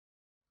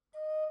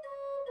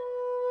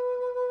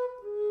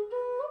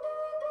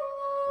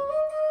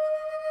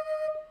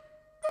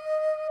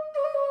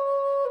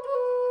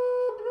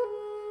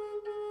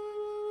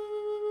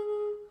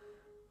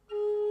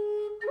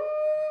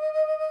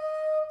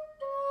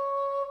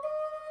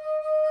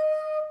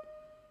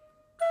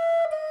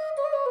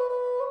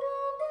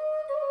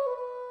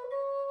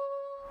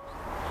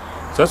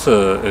That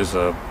is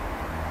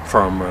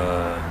from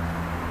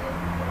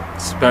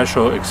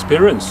special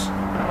experience.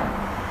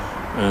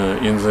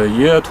 In the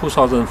year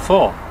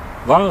 2004,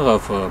 one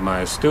of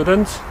my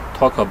students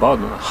talked about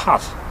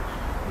heart.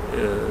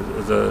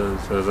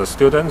 The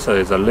student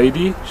is a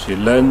lady. She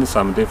learned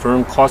some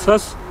different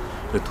courses.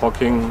 She's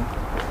talking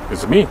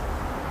with me.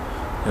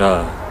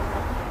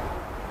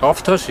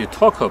 After she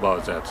talked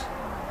about that,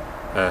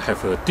 I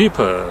have a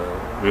deeper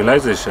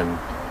realization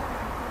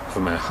of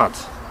my heart.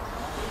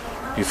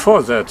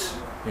 Before that,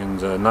 in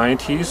the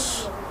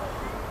 90s,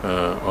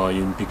 or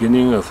in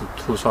beginning of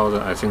 2000,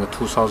 I think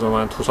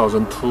 2001,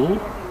 2002,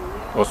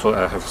 also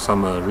I have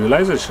some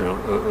realization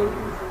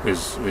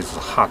with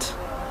heart.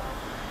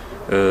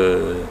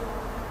 Then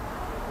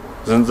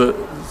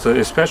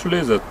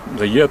especially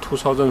the year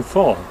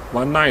 2004,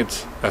 one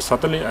night I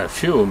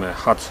feel my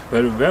heart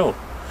very well,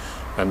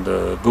 and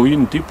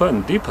going deeper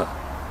and deeper.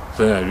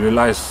 Then I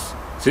realized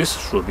this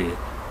should be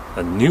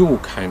a new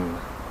kind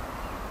of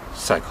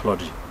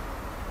psychology.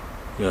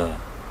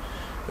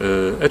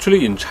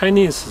 Actually, in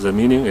Chinese, the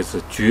meaning is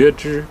觉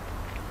知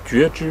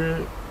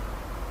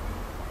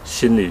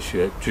心理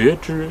学, 觉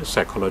知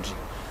psychology.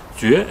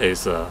 觉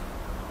is a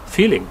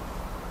feeling.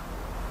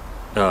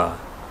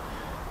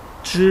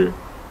 知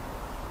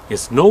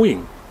is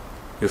knowing.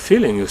 You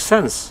feeling, you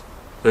sense,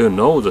 you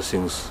know the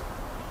things.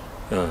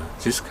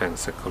 This kind of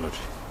psychology.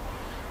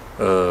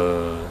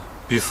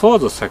 Before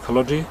the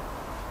psychology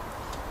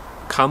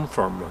come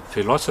from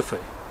philosophy.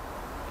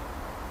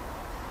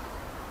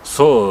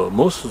 So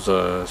most of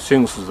the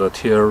things, the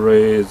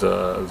theory,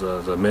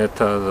 the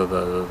method,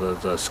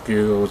 the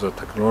skills, the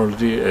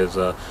technology is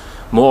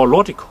more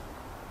logical.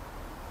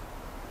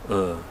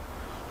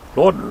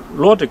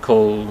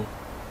 Logical,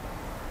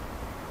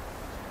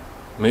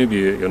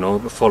 maybe,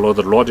 follow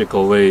the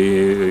logical way,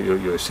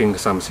 you think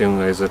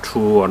something is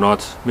true or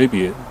not,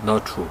 maybe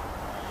not true.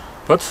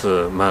 But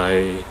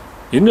my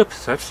inner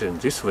perception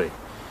this way,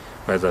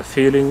 by the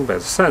feeling, by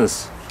the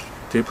sense,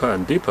 deeper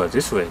and deeper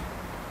this way,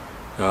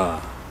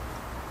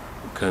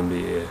 can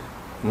be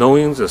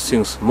knowing the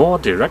things more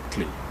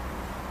directly,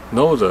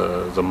 know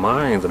the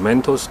mind, the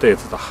mental state,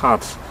 the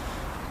heart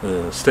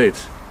state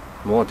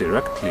more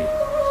directly.